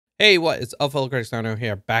Hey, what? It's fellow Critics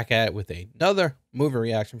here, back at it with another movie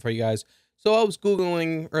reaction for you guys. So I was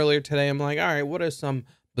Googling earlier today. I'm like, all right, what are some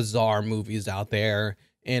bizarre movies out there?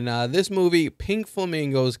 And this movie, Pink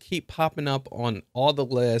Flamingos, keep popping up on all the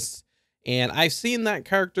lists. And I've seen that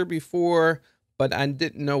character before, but I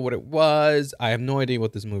didn't know what it was. I have no idea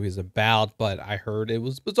what this movie is about, but I heard it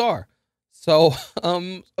was bizarre. So,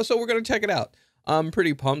 so we're gonna check it out. I'm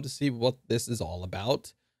pretty pumped to see what this is all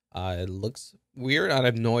about. It looks weird. I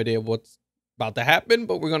have no idea what's about to happen,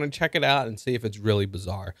 but we're going to check it out and see if it's really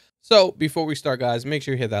bizarre. So before we start, guys, make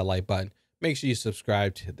sure you hit that like button. Make sure you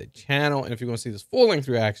subscribe to the channel. And if you want to see this full-length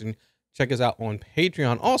reaction, check us out on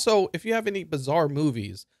Patreon. Also, if you have any bizarre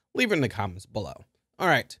movies, leave it in the comments below. All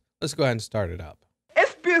right, let's go ahead and start it up.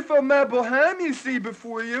 This beautiful mobile home you see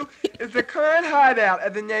before you is the current hideout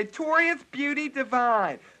of the notorious beauty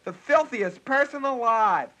divine, the filthiest person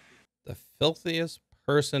alive. The filthiest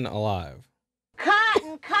person alive.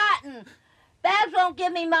 Cotton, Babs won't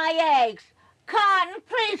give me my eggs. Cotton,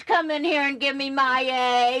 please come in here and give me my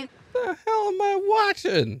eggs. The hell am I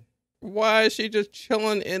watching? Why is she just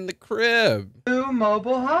chilling in the crib? New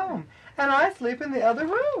mobile home, and I sleep in the other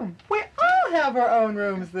room. We all have our own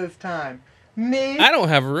rooms this time. Me. I don't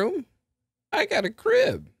have a room. I got a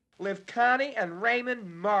crib. Live Connie and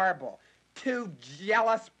Raymond Marble, two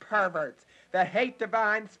jealous perverts that hate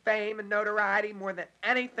Divine's fame and notoriety more than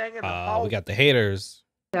anything in the whole. We got the haters.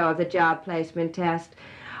 So the job placement test.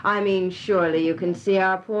 I mean, surely you can see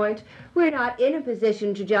our point. We're not in a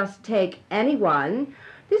position to just take anyone.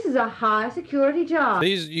 This is a high security job.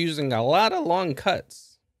 He's using a lot of long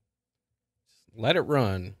cuts. Let it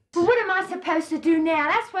run. Well, what am I supposed to do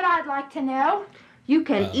now? That's what I'd like to know. You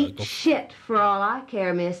can eat shit for all I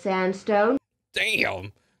care, Miss Sandstone.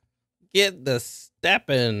 Damn. Get the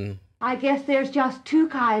steppin'. I guess there's just two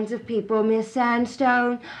kinds of people, Miss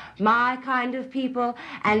Sandstone. My kind of people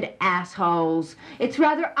and assholes. It's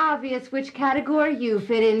rather obvious which category you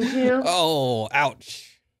fit into. Oh,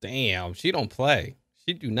 ouch. Damn, she don't play.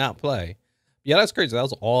 She do not play. Yeah, that's crazy. That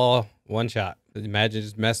was all one shot. Imagine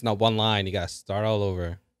just messing up one line. You gotta start all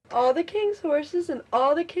over. All the king's horses and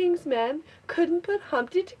all the king's men couldn't put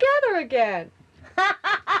Humpty together again.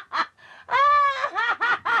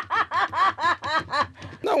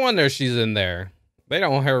 No wonder she's in there. They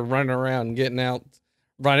don't want her running around, getting out,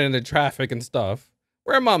 running into traffic and stuff.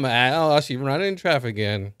 Where Mama at? Oh, she running in traffic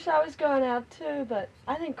again. I was going out too, but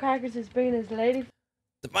I think Crackers is bringing his lady.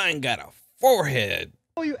 Divine got a forehead.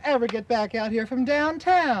 Will you ever get back out here from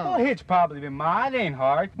downtown? Well, hitch probably been mine. It ain't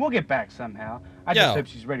hard. We'll get back somehow. I just hope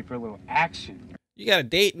she's ready for a little action. You got a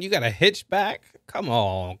date and you got a hitch back? Come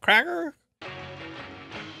on, Cracker.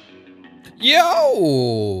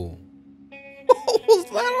 Yo! What was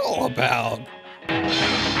that all about?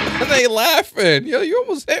 They laughing. Yo, you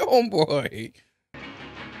almost hit homeboy.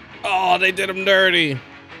 Oh, they did him dirty.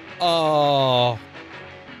 Oh.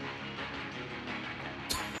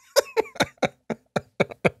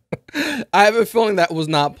 I have a feeling that was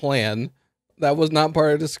not planned. That was not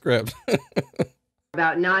part of the script.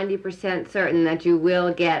 About 90% certain that you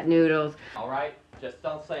will get noodles. All right, just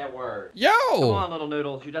don't say a word. Yo! Come on, little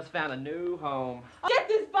noodles. You just found a new home. Get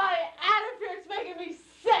this body out of here. It's making me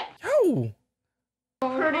sick. Yo!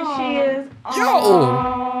 How pretty she is.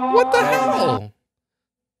 Yo! What the hell?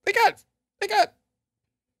 They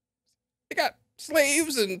got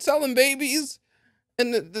slaves and selling babies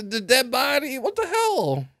and the dead body. What the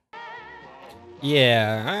hell?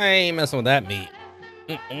 Yeah, I ain't messing with that meat.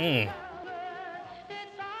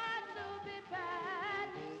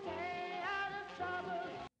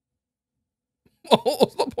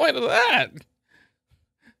 What's the point of that?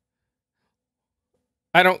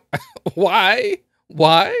 I don't. Why?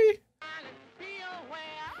 Why?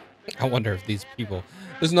 I wonder if these people.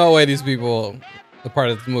 There's no way these people are part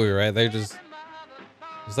of this movie, right? They're just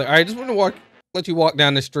like, all right, just want to let you walk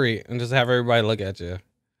down the street and just have everybody look at you,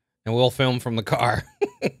 and we'll film from the car.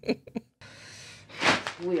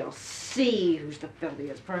 We'll see who's the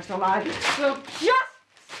filthiest person alive. We'll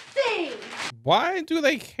just see. Why do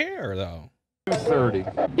they care though?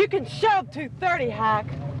 230. You can shove 230, hack.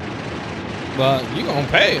 But you gonna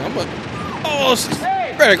pay. Oh, she's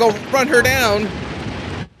better go run her down.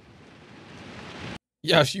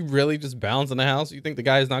 Yeah, she really just bounced in the house. You think the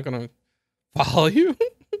guy's not gonna follow you?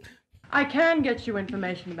 I can get you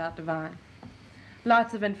information about Divine.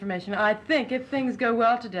 Lots of information, I think, if things go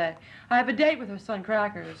well today. I have a date with her son,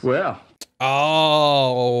 Crackers. Well.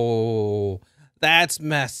 Oh, that's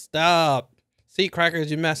messed up. See,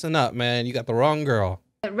 Crackers, you're messing up, man. You got the wrong girl.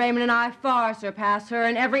 Raymond and I far surpass her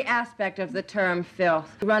in every aspect of the term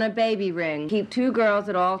filth. We run a baby ring, keep 2 girls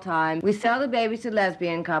at all times. We sell the babies to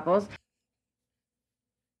lesbian couples.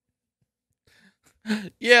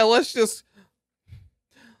 Yeah, let's just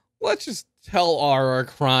tell our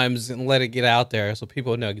crimes and let it get out there so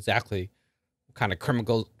people know exactly what kind of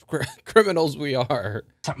criminals we are.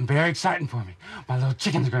 Something very exciting for me. My little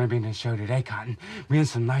chickens are going to be in the show today, Cotton. Me and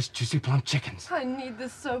some nice, juicy, plump chickens. I need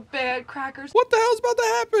this so bad, Crackers. What the hell's about to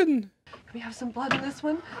happen? Can we have some blood in this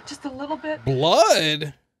one? Just a little bit?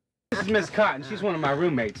 Blood? This is Miss Cotton. She's one of my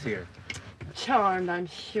roommates here. Charmed, I'm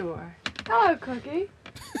sure. Hello, Cookie.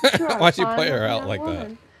 Sure, Why'd you play her out like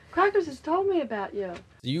that? Crackers has told me about you.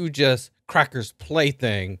 You just Cracker's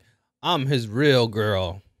plaything. I'm his real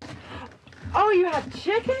girl. Oh, you have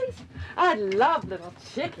chickens? I love little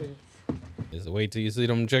chickens. Just wait till you see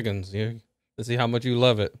them chickens. You to see how much you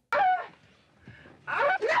love it.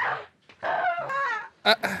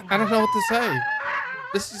 I don't know what to say.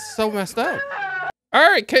 This is so messed up.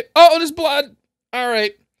 All right, oh, there's blood. All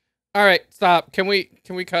right, stop. Can we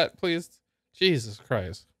cut, please? Jesus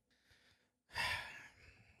Christ.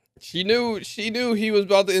 She knew he was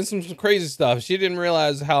about to end some crazy stuff. She didn't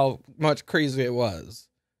realize how much crazy it was.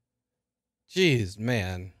 Jeez,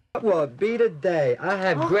 man. What will it be today? I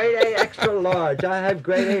have grade A extra large. I have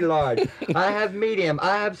grade A large. I have medium.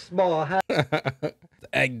 I have small. The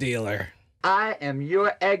egg dealer. I am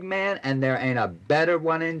your Eggman, and there ain't a better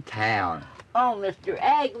one in town. Oh, Mr.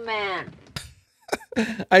 Eggman.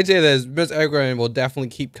 I'd say this, Mr. Eggman will definitely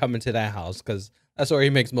keep coming to that house because that's where he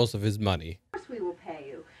makes most of his money. Of course we will pay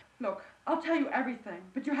you. Look, I'll tell you everything,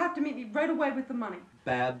 but you have to meet me right away with the money.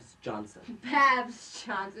 Babs Johnson. Babs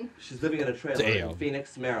Johnson. She's living in a trailer in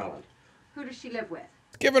Phoenix, Maryland. Who does she live with?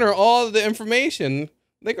 Giving her all the information.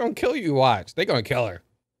 They're gonna kill you, watch. They're gonna kill her.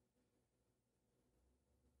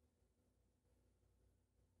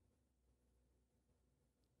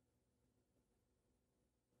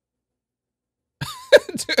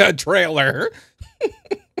 A trailer.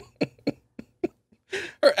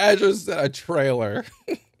 Her address is a trailer.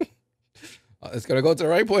 It's gonna go to the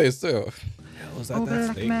right place too. Was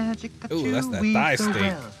that steak? Ooh, that's that thigh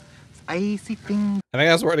steak. Icy thing. I think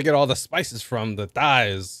that's where to get all the spices from, the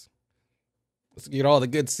thighs. Let's get all the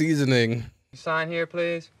good seasoning. Sign here,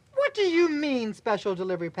 please. What do you mean, special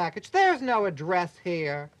delivery package? There's no address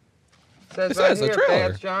here. It says right a here, trailer.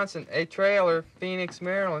 Babs Johnson, a trailer, Phoenix,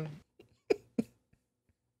 Maryland.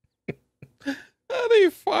 How do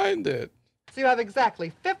you find it? So you have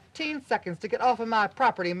exactly 15 seconds to get off of my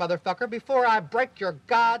property, motherfucker, before I break your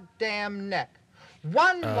goddamn neck.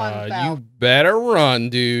 One You better run,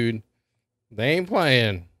 dude. They ain't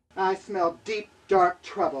playing. I smell deep, dark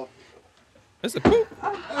trouble. It's a poop.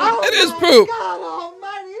 Oh, it is poop. God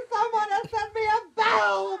almighty, someone has sent me a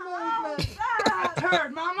bowel movement. A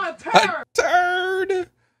turd, Mama, a A turd.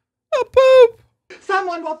 A poop.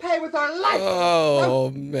 Someone will pay with their life.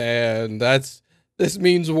 Oh, man. This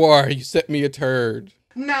means war. You sent me a turd.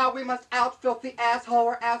 Now we must out-filth the asshole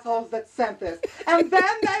or assholes that sent this. And then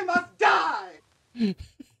they must die.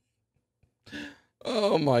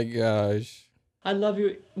 Oh, my gosh. I love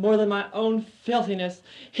you more than my own filthiness,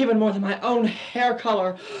 even more than my own hair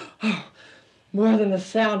color, more than the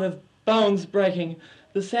sound of bones breaking,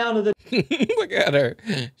 the sound of the... Look at her.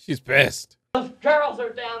 She's pissed. Those girls are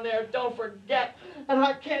down there, don't forget, and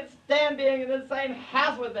I can't stand being in the same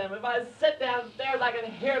house with them. If I sit downstairs, I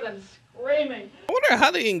can hear them screaming. I wonder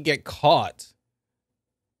how they didn't get caught.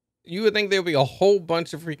 You would think there would be a whole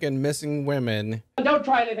bunch of freaking missing women. Don't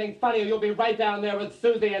try anything funny or you'll be right down there with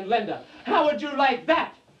Susie and Linda. How would you like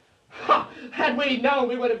that? Ha! Had we known,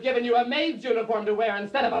 we would have given you a maid's uniform to wear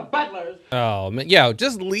instead of a butler's. Oh, man. Yo,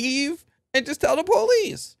 just leave and just tell the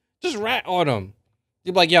police. Just rat on them.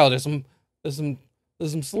 You'd be like, yo, there's some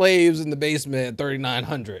slaves in the basement at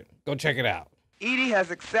 3900. Go check it out. Edie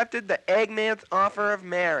has accepted the Eggman's offer of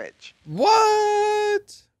marriage.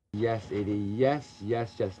 What? Yes, Edie. Yes,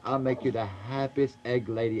 yes, yes. I'll make you the happiest egg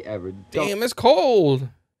lady ever. Damn, it's cold.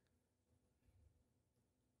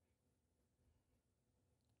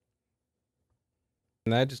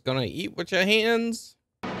 And that just gonna eat with your hands?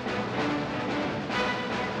 You're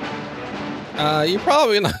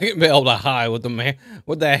probably not gonna be able to hide with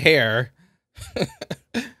that hair.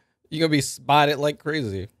 You're gonna be spotted like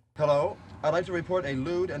crazy. Hello, I'd like to report a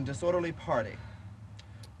lewd and disorderly party.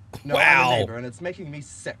 No, Wow. I'm a neighbor, and it's making me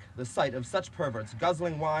sick. The sight of such perverts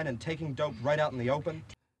guzzling wine and taking dope right out in the open.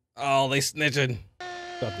 Oh, they snitching.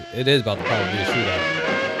 It is about to probably be a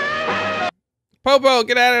shootout. Popo,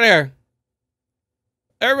 get out of there.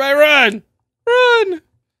 Everybody run. Run.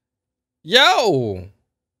 Yo.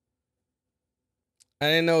 I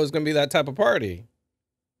didn't know it was going to be that type of party.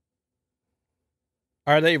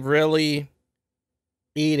 Are they really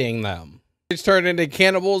eating them? It's turned into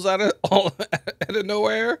cannibals out of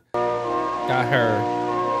nowhere. Got her.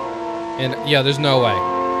 And yeah, there's no way.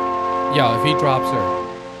 Yo, if he drops her.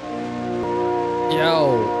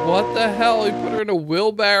 Yo, what the hell? He put her in a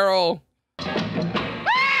wheelbarrow.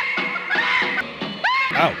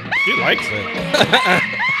 Oh, she likes it.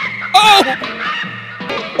 Oh!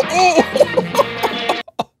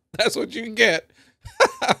 Oh! That's what you get.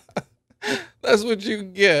 That's what you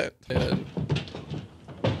get. Man.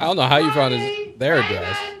 I don't know how you found their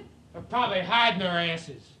address. They're probably hiding their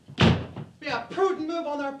asses. Be a prudent move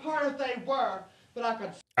on their part if they were, but I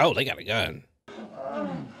could. Oh, they got a gun.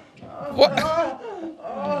 What?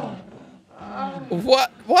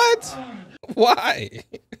 What? Why?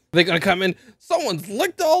 They're gonna come in. Someone's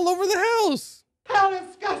licked all over the house. How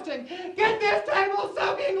disgusting! Get this table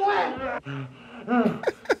soaking wet!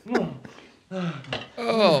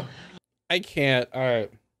 Oh, I can't. All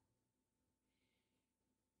right.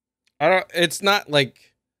 I don't. It's not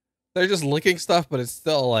like they're just licking stuff, but it's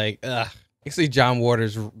still like, ugh. You see John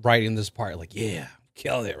Waters writing this part, like, yeah,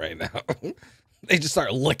 killing it right now. They just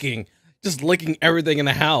start licking everything in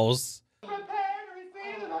the house. Prepare to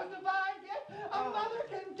receive the most divine gift a mother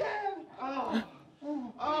can give.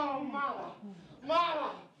 Oh, mama,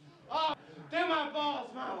 mama. Oh, they're my balls,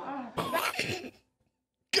 mama.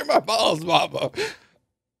 Get my balls, mama.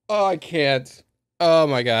 Oh, I can't. Oh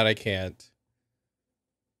my God, I can't.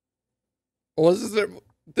 Was this?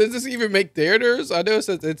 Does this even make theaters? I know it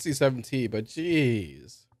says NC-17, but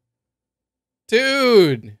jeez,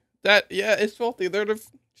 dude, yeah, it's filthy.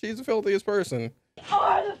 She's the filthiest person.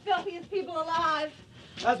 Are the filthiest people alive?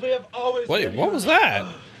 As we have always. Wait, what was that?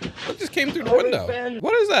 What just came through the window?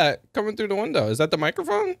 What is that coming through the window? Is that the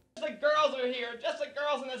microphone? The girls are here. Just the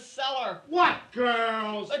girls in the cellar. What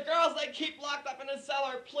girls? The girls they keep locked up in the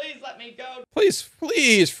cellar. Please let me go. Please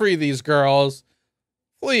free these girls.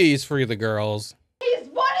 Please free the girls. He's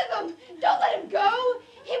one of them. Don't let him go.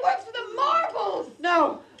 He works for the marbles.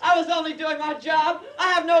 No, I was only doing my job.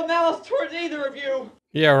 I have no malice towards either of you.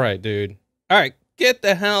 Yeah, right, dude. All right, get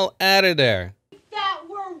the hell out of there. That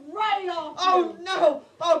were right off. Oh, no.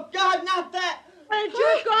 Oh, God, not that. And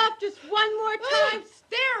jerk off just one more time.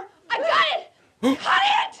 There. I got it. Cut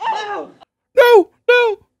it. No. No,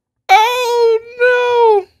 no. Oh,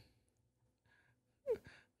 no.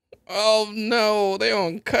 Oh, no. They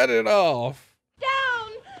don't cut it off.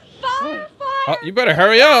 Down. Fire, fire. Oh, you better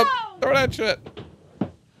hurry up. Throw that shit.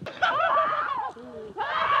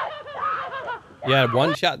 You had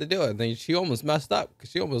one shot to do it, and then she almost messed up because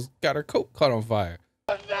she almost got her coat caught on fire.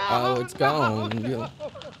 Oh, it's gone. Yeah.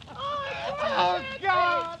 Oh,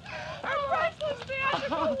 God.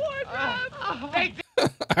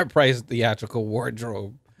 Our price theatrical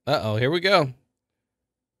wardrobe. Uh-oh, here we go.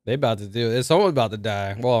 They about to do it. Someone's about to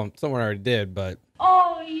die. Well, someone already did, but...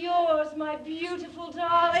 All yours, my beautiful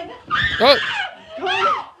darling. Oh!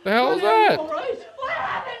 The hell is that? All right. What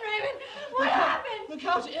happened, Raymond? What happened? The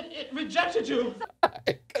couch, it rejected you.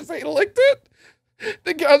 Because they licked it?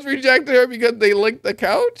 The couch rejected her because they licked the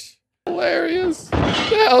couch? Hilarious. The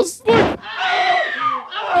house, look.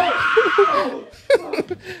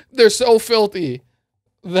 They're so filthy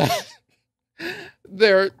that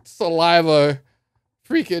their saliva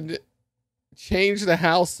freaking changed the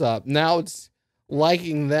house up. Now it's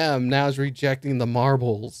liking them. Now it's rejecting the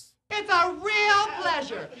marbles. It's a real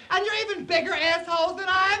pleasure. And you're even bigger assholes than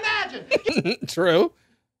I imagined. True.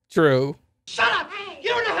 True. Shut up. You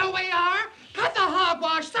don't know who we are. Cut the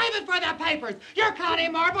hogwash. Save it for the papers. You're Connie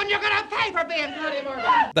Marble and you're going to pay for being Connie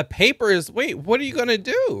Marble. The papers? Wait, what are you going to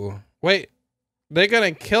do? Wait, they're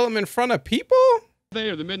going to kill him in front of people? They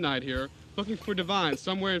are the midnight here, looking for Divine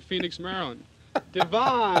somewhere in Phoenix, Maryland.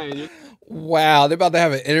 Divine. Wow, they're about to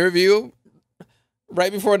have an interview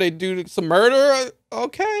right before they do some murder?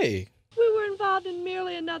 Okay. We were involved in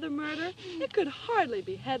merely another murder. It could hardly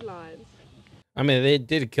be headlines. I mean, they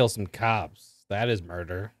did kill some cops. That is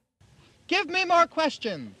murder. Give me more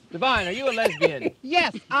questions. Divine, are you a lesbian?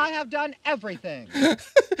 Yes, I have done everything.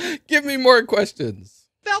 Give me more questions.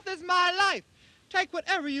 Filth is my life. Take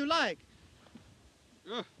whatever you like.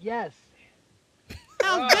 Yes.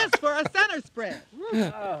 How's this for a center spread?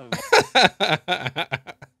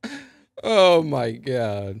 Oh my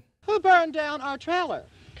God. Who burned down our trailer?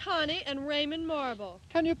 Connie and Raymond Marble.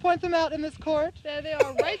 Can you point them out in this court? There they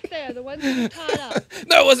are, right there, the ones you tied up.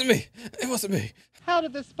 No, it wasn't me. It wasn't me. How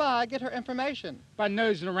did the spy get her information? By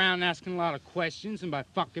nosing around and asking a lot of questions and by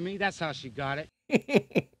fucking me. That's how she got it.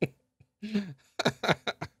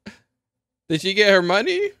 Did she get her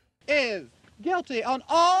money? Is guilty on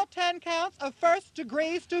all 10 counts of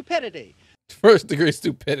first-degree stupidity. First-degree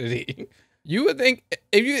stupidity. You would think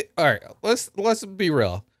if you all right, let's be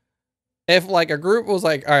real. If like a group was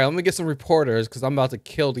like, all right, let me get some reporters because I'm about to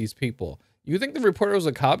kill these people. You think the reporter was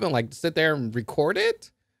a cop and like sit there and record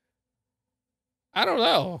it? I don't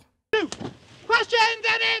know. Questions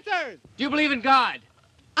and answers. Do you believe in God?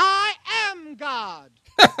 I am God.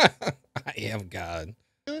 I am God.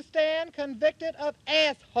 You stand convicted of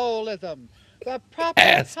assholism. The proper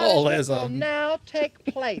Assholism. punishment will now take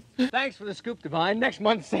place. Thanks for the scoop, Divine. Next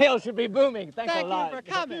month's sales should be booming. Thanks Thank a lot. you for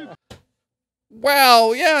coming.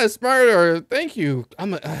 Wow, yes, murder. Thank you.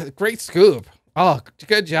 I'm great scoop. Oh,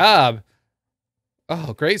 good job.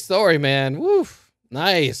 Oh, great story, man. Woof.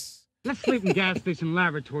 Nice. Let's sleep in gas station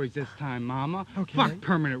laboratories this time, Mama. Okay. Fuck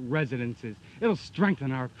permanent residences. It'll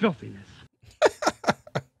strengthen our filthiness.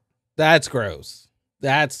 That's gross.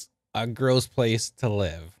 That's a gross place to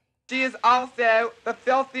live. She is also the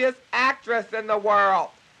filthiest actress in the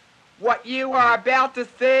world. What you are about to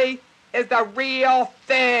see is the real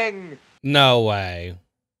thing. No way.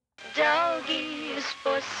 Doggies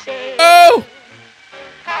for sale. Oh!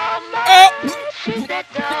 How much is that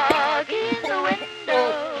dog in the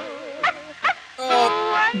window?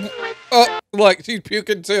 Oh, look, she's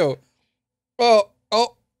puking too. Oh.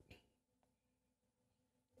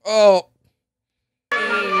 Oh,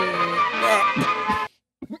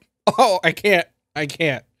 I can't.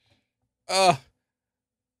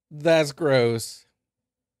 That's gross.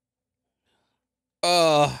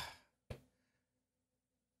 Why?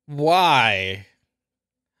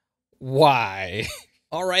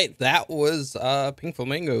 All right, that was Pink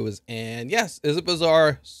Flamingos, and yes, is it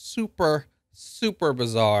bizarre? Super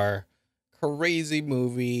bizarre, crazy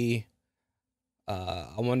movie.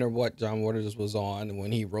 I wonder what John Waters was on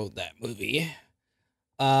when he wrote that movie.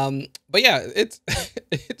 But yeah, it's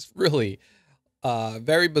it's really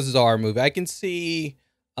very bizarre movie. I can see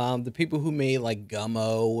the people who made like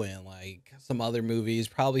Gummo and like some other movies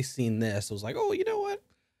probably seen this. It was like, oh, you know what? I'm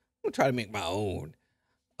gonna try to make my own.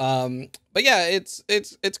 But yeah, it's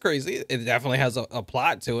crazy. It definitely has a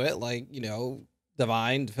plot to it. Like, you know,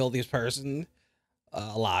 Divine, the filthiest person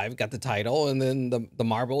alive, got the title, and then the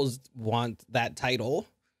Marbles want that title,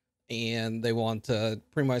 and they want to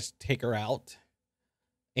pretty much take her out.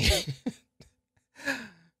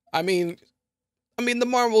 I mean, the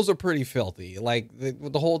Marbles are pretty filthy. Like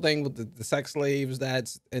the whole thing with the sex slaves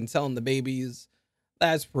and selling the babies,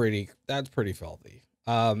 that's pretty filthy.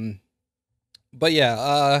 But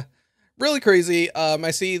yeah, really crazy.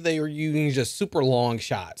 I see they were using just super long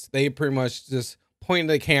shots. They pretty much just pointed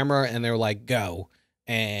the camera and they were like, go.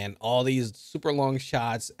 And all these super long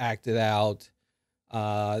shots acted out.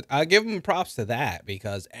 I give them props to that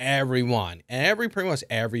because pretty much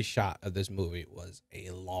every shot of this movie was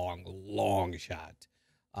a long shot.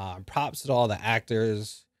 Props to all the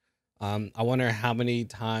actors. I wonder how many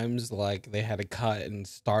times like they had to cut and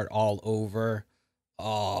start all over.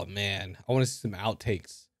 Oh man, I want to see some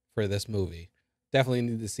outtakes for this movie. Definitely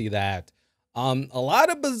need to see that. A lot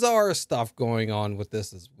of bizarre stuff going on with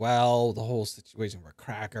this as well. The whole situation with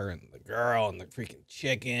Cracker and the girl and the freaking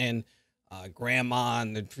chicken, grandma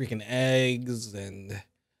and the freaking eggs, and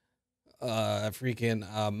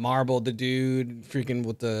freaking Marble the dude freaking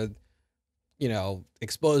with the, you know,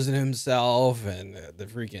 exposing himself, and the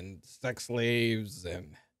freaking sex slaves.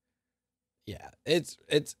 And yeah, it's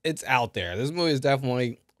out there. This movie is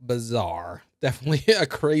definitely bizarre, definitely a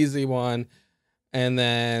crazy one. And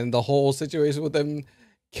then the whole situation with them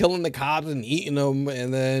killing the cops and eating them,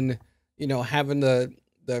 and then, you know, having the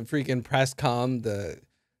freaking press come to,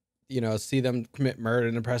 you know, see them commit murder,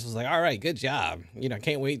 and the press was like, all right, good job, you know,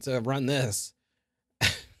 can't wait to run this.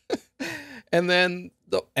 And then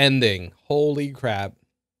the ending, holy crap,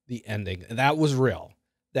 the ending, that was real.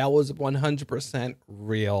 That was 100%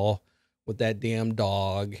 real with that damn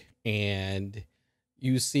dog. And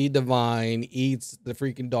you see Divine eats the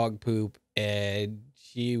freaking dog poop, and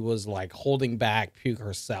she was like holding back puke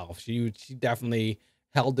herself. She definitely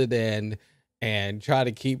held it in and tried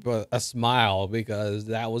to keep a smile because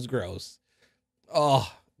that was gross. Oh,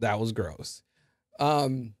 that was gross.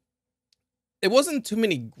 It wasn't too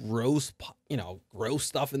many gross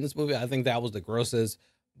stuff in this movie. I think that was the grossest,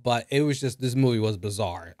 but it was just, this movie was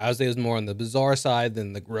bizarre. I would say it was more on the bizarre side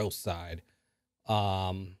than the gross side.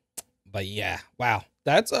 But yeah, wow.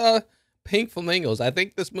 That's Pink Flamingos. I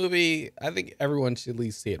think everyone should at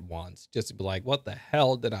least see it once, just to be like, what the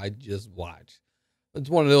hell did I just watch? It's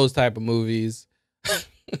one of those type of movies.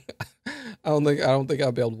 I don't think I'll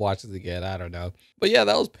be able to watch this again. I don't know. But yeah,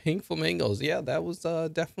 that was Pink Flamingos. Yeah, that was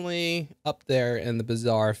definitely up there in the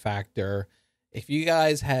bizarre factor. If you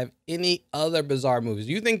guys have any other bizarre movies,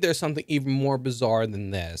 you think there's something even more bizarre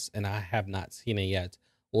than this, and I have not seen it yet,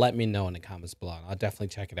 let me know in the comments below. I'll definitely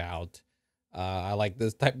check it out. I like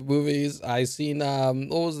this type of movies. I seen what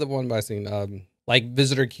was the one I seen? Like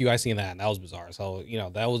Visitor Q, I seen that and that was bizarre. So, you know,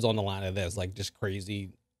 that was on the line of this, like just crazy,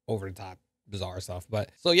 over the top, bizarre stuff.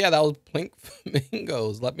 But so yeah, that was Pink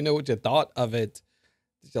Flamingos. Let me know what you thought of it.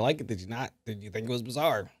 Did you like it? Did you not? Did you think it was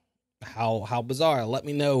bizarre? How bizarre? Let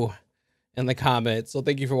me know in the comments. So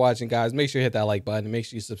thank you for watching, guys. Make sure you hit that like button. Make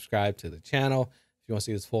sure you subscribe to the channel. If you want to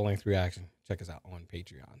see this full-length reaction, check us out on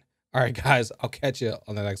Patreon. All right, guys, I'll catch you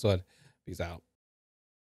on the next one. Peace out.